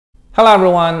Hello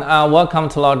everyone, welcome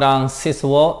to Lockdown Sis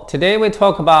World. Today we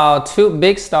talk about two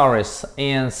big stories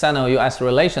in Sino-US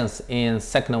relations in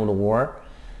Second World War.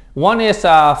 One is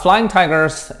Flying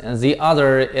Tigers and the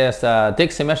other is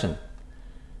Dixie Mission.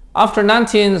 After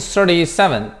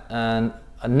 1937 and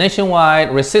a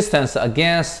nationwide resistance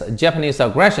against Japanese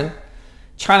aggression,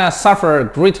 China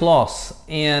suffered great loss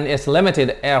in its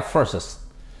limited air forces,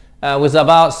 with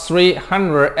about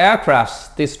 300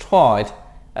 aircrafts destroyed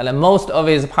and most of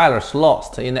its pilots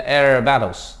lost in the air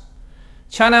battles.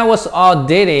 China was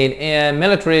outdated in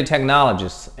military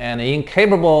technologies and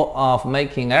incapable of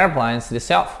making airplanes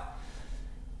itself.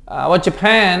 While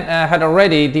Japan had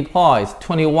already deployed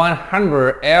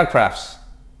 2,100 aircrafts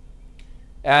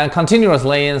and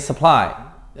continuously in supply,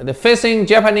 facing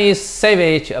Japanese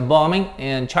savage bombing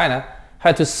in China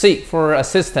had to seek for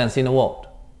assistance in the world.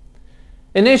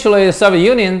 Initially, the Soviet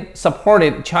Union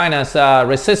supported China's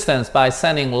resistance by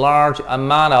sending large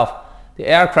amount of the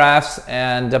aircrafts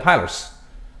and the pilots,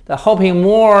 hoping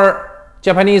more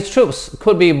Japanese troops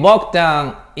could be bogged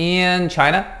down in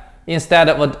China instead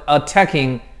of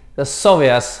attacking the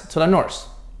Soviets to the north.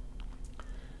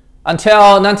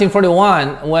 Until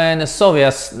 1941, when the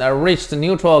Soviets reached a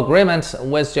neutral agreement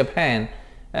with Japan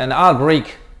and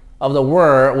outbreak of the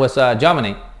war with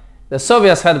Germany, the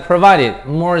Soviets had provided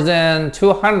more than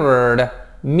 $200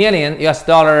 million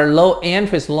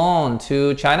low-interest loan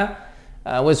to China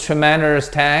with tremendous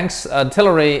tanks,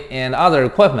 artillery, and other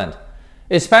equipment,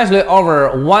 especially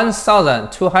over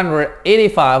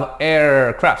 1,285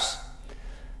 aircrafts.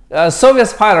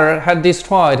 Soviet pilots had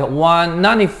destroyed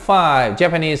 195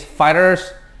 Japanese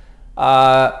fighters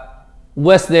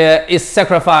with the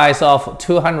sacrifice of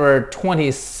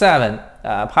 227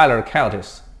 pilot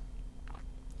casualties.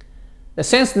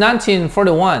 Since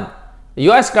 1941, the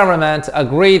U.S. government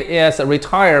agreed its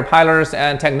retired pilots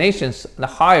and technicians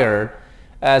hired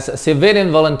as civilian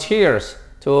volunteers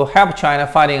to help China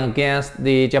fighting against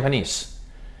the Japanese.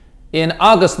 In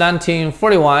August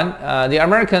 1941, the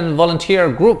American Volunteer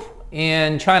Group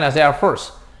in China's Air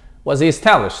Force was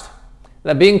established,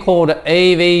 being called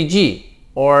AVG,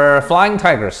 or Flying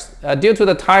Tigers, due to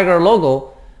the tiger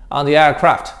logo on the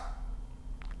aircraft.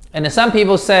 And some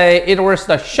people say it was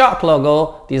the shark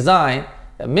logo design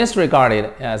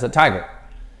misregarded as a tiger.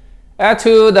 Add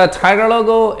to the tiger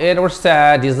logo, it was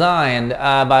designed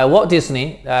by Walt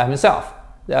Disney himself,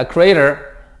 the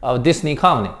creator of Disney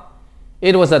Company.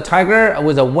 It was a tiger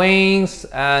with the wings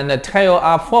and the tail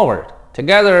up forward,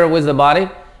 together with the body,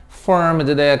 formed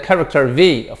the character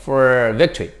V for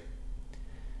victory.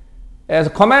 As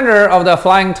commander of the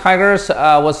Flying Tigers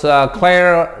was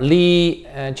Claire Lee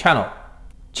Chennault.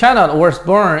 Chennault was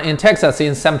born in Texas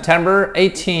in September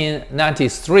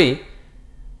 1893.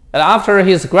 And after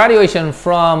his graduation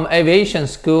from aviation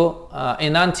school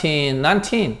in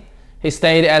 1919, he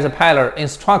stayed as a pilot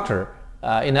instructor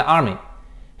in the Army.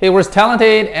 He was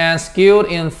talented and skilled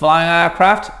in flying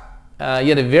aircraft,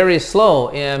 yet very slow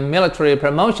in military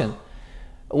promotion.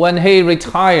 When he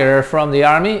retired from the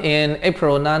Army in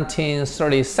April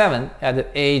 1937 at the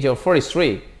age of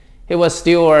 43, he was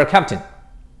still a captain.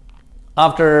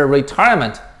 After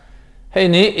retirement,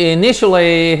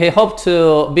 initially he hoped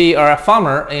to be a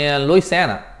farmer in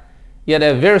Louisiana, yet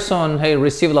very soon he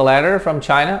received a letter from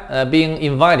China being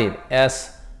invited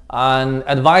as an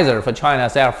advisor for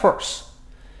China's Air Force.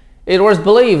 It was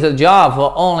believed the job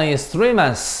for only 3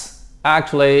 months.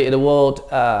 Actually, it would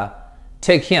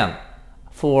take him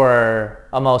for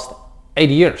almost 8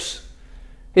 years.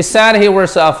 He said he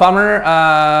was a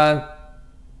farmer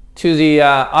to the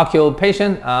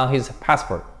occupation on his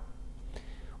passport.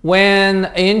 When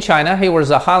in China, he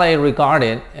was highly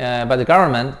regarded by the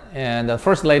government and the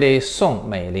First Lady Song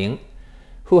Meiling,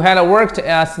 who had worked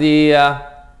as the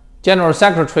General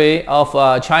Secretary of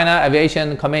China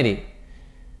Aviation Committee.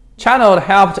 Chennault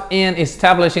helped in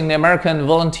establishing the American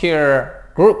Volunteer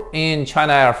Group in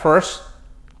China Air Force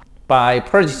by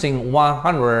purchasing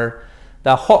 100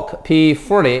 the Hawk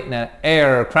P-40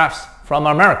 aircrafts from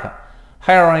America,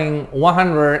 hiring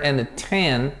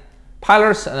 110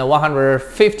 pilots and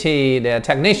 150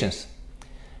 technicians.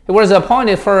 He was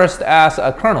appointed first as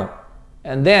a colonel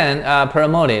and then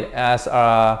promoted as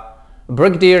a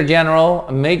brigadier general,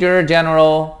 major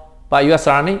general by U.S.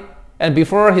 Army. And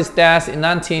before his death in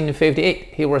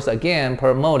 1958, he was again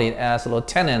promoted as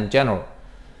lieutenant general.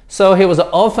 So he was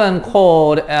often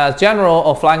called as General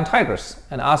of Flying Tigers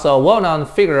and also a well-known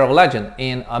figure of legend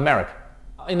in America.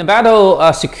 In the battle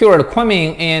secured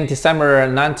Kunming in December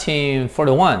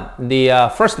 1941, the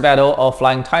first battle of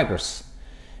Flying Tigers,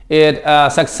 it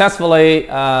successfully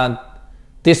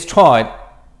destroyed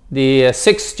the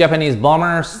 6 Japanese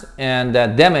bombers and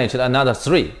damaged another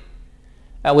 3.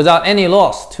 without any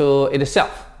loss to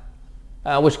itself,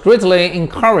 which greatly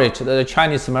encouraged the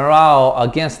Chinese morale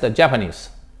against the Japanese.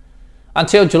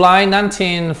 Until July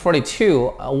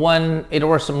 1942, when it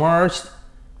was merged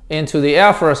into the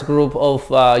Air Force Group of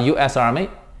U.S. Army,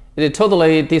 it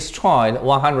totally destroyed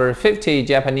 150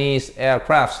 Japanese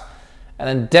aircrafts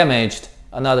and damaged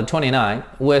another 29,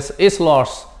 with its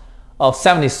loss of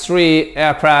 73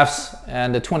 aircrafts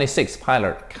and 26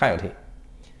 pilot casualty.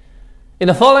 In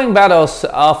the following battles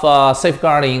of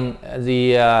safeguarding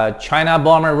the China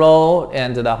Bomber Road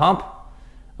and the Hump,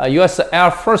 U.S.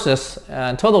 Air Forces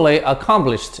totally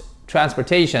accomplished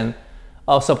transportation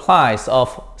of supplies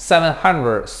of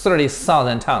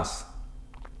 730,000 tons,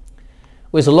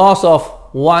 with loss of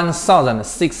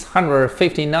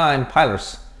 1,659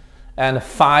 pilots and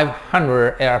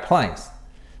 500 airplanes.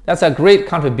 That's a great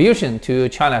contribution to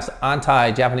China's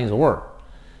anti-Japanese war.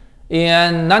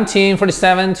 In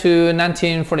 1947 to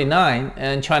 1949,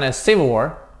 in China's Civil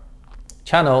War,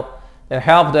 Chennault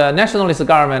helped the nationalist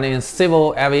government in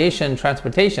civil aviation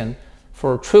transportation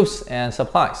for troops and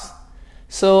supplies.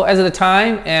 So at the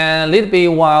time, and a little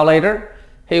bit while later,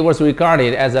 he was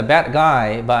regarded as a bad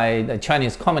guy by the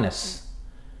Chinese communists.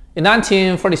 In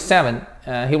 1947,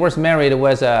 he was married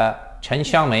with Chen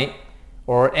Xiangmei,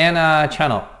 or Anna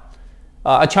Chennault,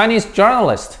 a Chinese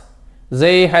journalist.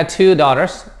 They had 2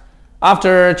 daughters.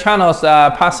 After Chennault's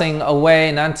passing away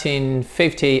in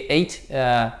 1958,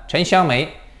 Chen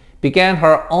Xiangmei began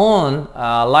her own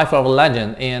life of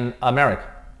legend in America.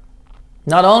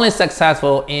 Not only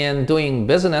successful in doing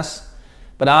business,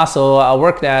 but also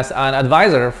worked as an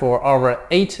advisor for over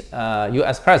 8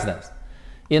 U.S. presidents.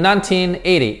 In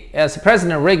 1980, as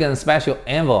President Reagan's special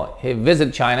envoy, he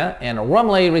visited China and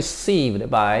warmly received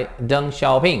by Deng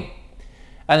Xiaoping.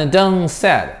 And Deng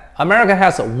said, "America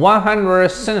has 100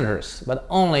 senators, but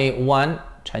only one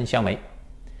Chen Xiangmei."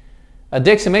 A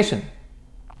Dixie Mission.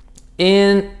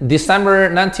 In December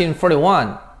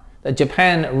 1941,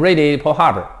 Japan raided Pearl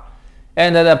Harbor,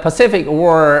 and the Pacific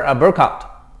War broke out.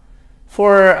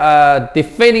 For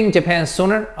defeating Japan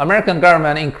sooner, American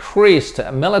government increased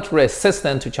military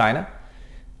assistance to China.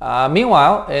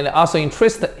 Meanwhile, it also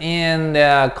interested in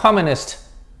the communist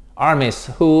armies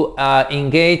who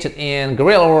engaged in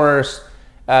guerrilla wars,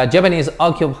 Japanese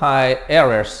occupied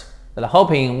areas,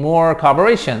 hoping more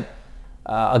cooperation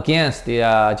against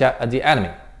the enemy.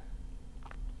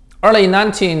 Early in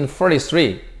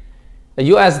 1943, the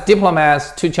U.S.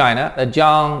 diplomats to China,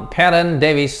 John Patton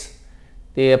Davis,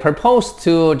 they proposed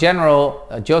to General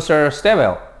Joseph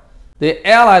Stilwell, the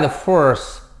Allied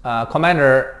force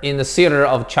commander in the theater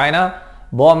of China,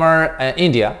 Burma, and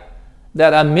India,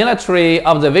 that a military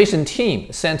observation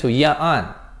team sent to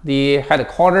Yan'an, the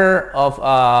headquarters of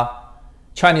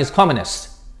Chinese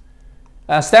communists.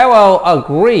 Stilwell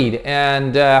agreed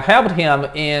and helped him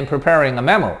in preparing a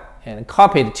memo and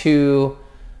copied to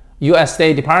U.S.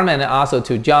 State Department and also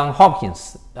to John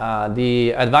Hopkins,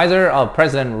 the advisor of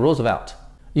President Roosevelt.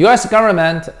 U.S.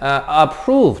 government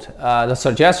approved the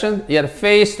suggestion, yet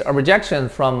faced a rejection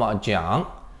from Jiang.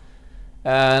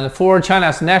 And for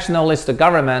China's nationalist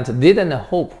government didn't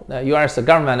hope the U.S.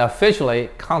 government officially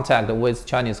contact with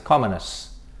Chinese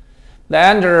communists.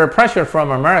 Under pressure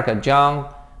from America,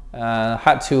 Jiang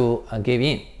had to give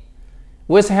in.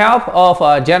 With help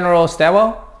of General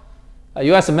Stilwell, a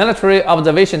U.S. military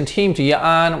observation team to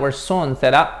Yan'an were soon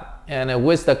set up, and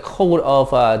with the code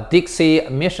of Dixie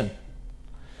Mission.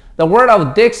 The word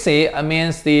of Dixie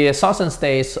means the southern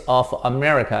states of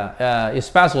America,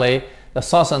 especially the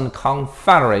Southern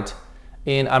Confederate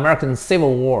in American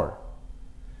Civil War.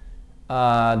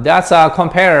 That's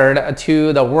compared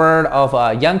to the word of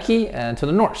Yankee and to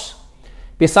the north.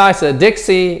 Besides,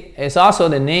 Dixie is also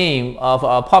the name of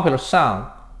a popular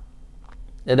song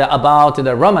about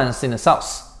the romance in the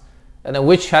South, and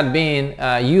which had been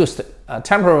used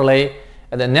temporarily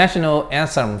as the national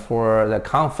anthem for the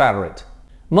Confederate.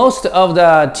 Most of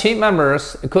the team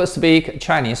members could speak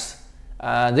Chinese.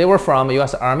 They were from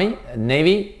U.S. Army,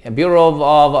 Navy, Bureau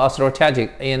of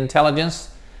Strategic Intelligence,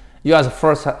 U.S.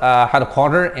 First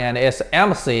Headquarters, and its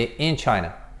embassy in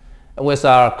China, with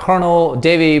Colonel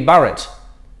David Barrett,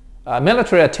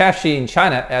 military attaché in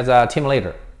China, as a team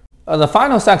leader. The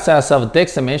final success of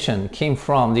Dixie Mission came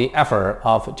from the effort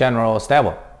of General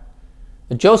Stilwell.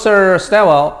 Joseph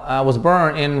Stilwell was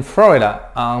born in Florida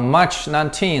on March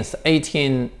 19,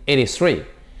 1883.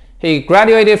 He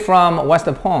graduated from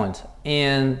West Point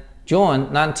in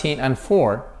June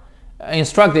 1904,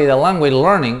 instructed the language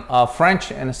learning of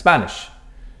French and Spanish.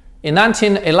 In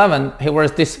 1911, he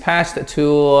was dispatched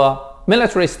to a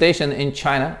military station in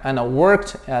China and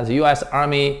worked as U.S.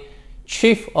 Army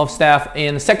Chief of Staff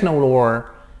in the Second World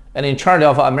War and in charge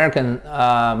of American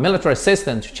military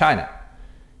assistance to China.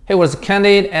 He was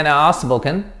candid and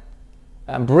outspoken,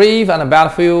 brave on the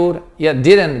battlefield, yet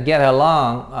didn't get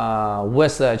along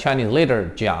with the Chinese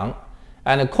leader Jiang,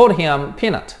 and called him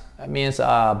peanut. That means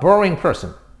a boring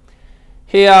person.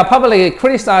 He publicly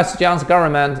criticized Jiang's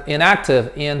government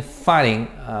inactive in fighting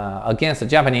against the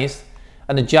Japanese,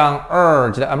 and Jiang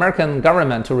urged the American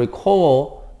government to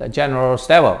recall the General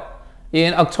Stilwell.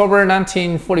 In October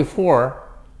 1944,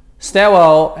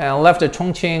 Stilwell left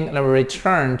Chongqing and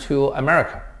returned to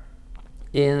America.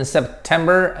 In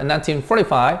September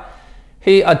 1945,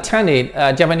 he attended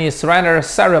a Japanese surrender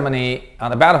ceremony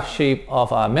on the battleship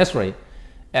of Missouri,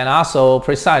 and also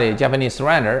presided Japanese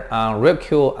surrender on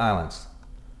Ryukyu Islands.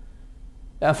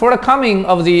 For the coming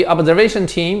of the observation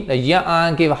team, the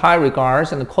Yan'an gave high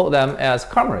regards and called them as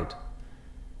comrades.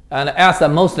 And as the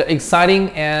most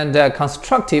exciting and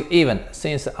constructive event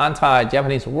since the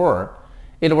anti-Japanese war,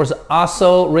 it was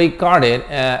also regarded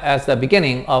as the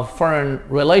beginning of foreign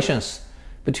relations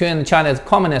between China's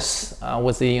communists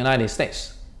with the United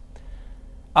States.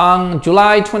 On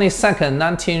July 22,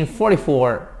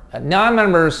 1944, 9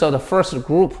 members of the first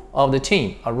group of the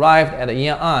team arrived at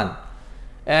Yan'an,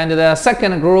 and the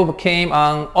second group came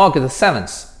on August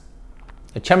 7th.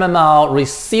 Chairman Mao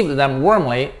received them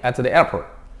warmly at the airport.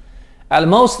 At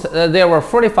most, there were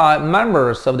 45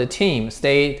 members of the team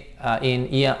stayed in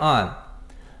Yan'an.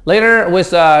 Later,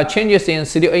 with changes in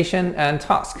situation and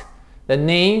task, the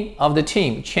name of the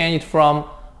team changed from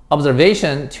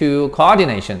observation to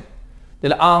coordination.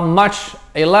 Then on March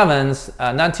 11,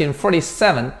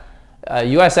 1947,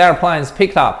 U.S. airplanes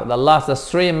picked up the last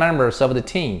 3 members of the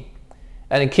team,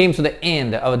 and it came to the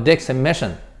end of Dixie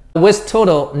Mission, with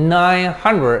total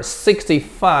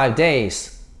 965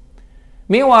 days.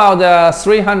 Meanwhile, the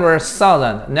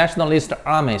 300,000 nationalist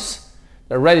armies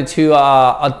are ready to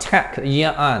attack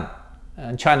Yan'an,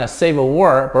 and China's civil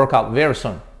war broke out very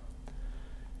soon.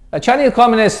 The Chinese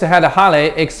communists had highly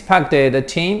expected the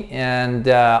team and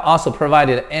also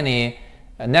provided any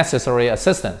necessary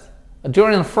assistance.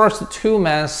 During the first 2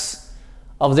 months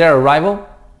of their arrival,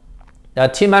 the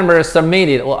team members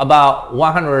submitted about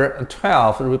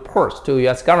 112 reports to the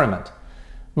U.S. government,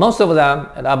 most of them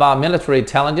about military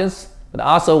intelligence, but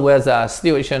also with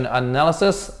situation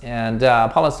analysis and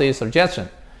policy suggestion,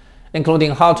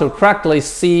 including how to correctly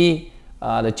see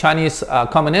the Chinese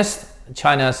communists,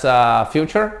 China's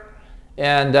future,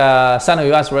 and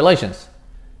Sino-U.S. relations.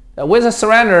 With the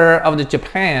surrender of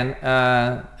Japan,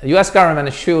 the U.S.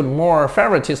 government showed more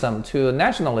favoritism to the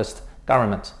nationalist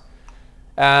government,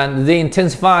 and the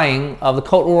intensifying of the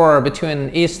Cold War between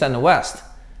East and West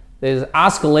is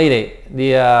escalated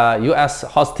the U.S.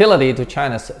 hostility to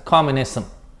China's communism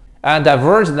and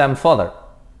diverged them further.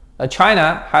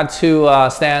 China had to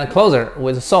stand closer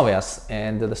with the Soviets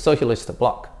and the Socialist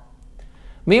bloc.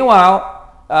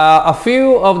 Meanwhile, a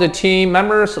few of the team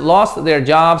members lost their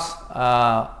jobs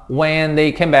when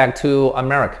they came back to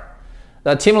America.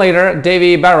 The team leader,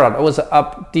 David Barrett, was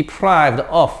deprived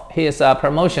of his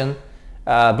promotion,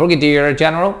 brigadier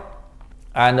general,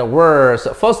 and was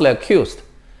falsely accused.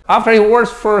 After he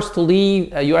was forced to leave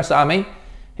the U.S. Army,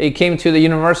 he came to the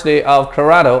University of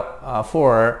Colorado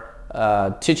for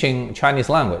teaching Chinese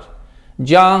language.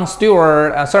 John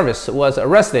Stewart Service was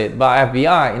arrested by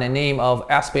FBI in the name of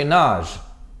espionage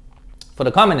for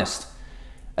the communists,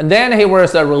 and then he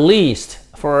was released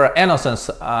for innocence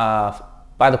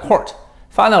by the court.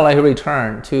 Finally, he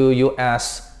returned to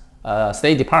U.S.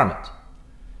 State Department.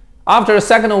 After the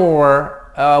Second World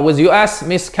War, with U.S.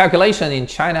 miscalculation in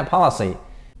China policy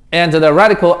and the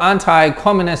radical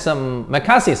anti-communism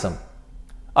mechanism,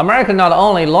 America not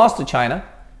only lost to China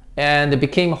and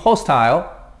became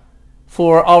hostile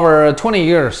for over 20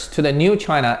 years to the new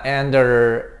China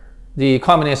under the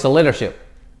communist leadership,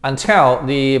 until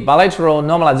the bilateral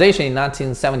normalization in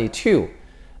 1972,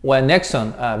 when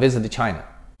Nixon visited China.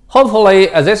 Hopefully,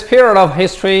 this period of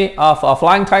history of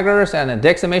Flying Tigers and the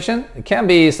Dixie Mission can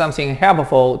be something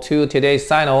helpful to today's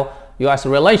Sino-U.S.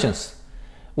 relations,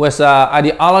 with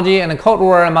ideology and Cold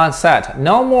War mindset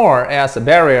no more as a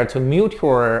barrier to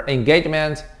mutual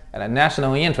engagement and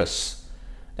national interests,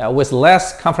 with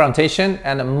less confrontation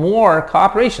and more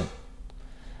cooperation.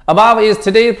 Above is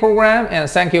today's program, and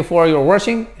thank you for your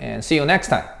watching, and see you next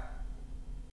time.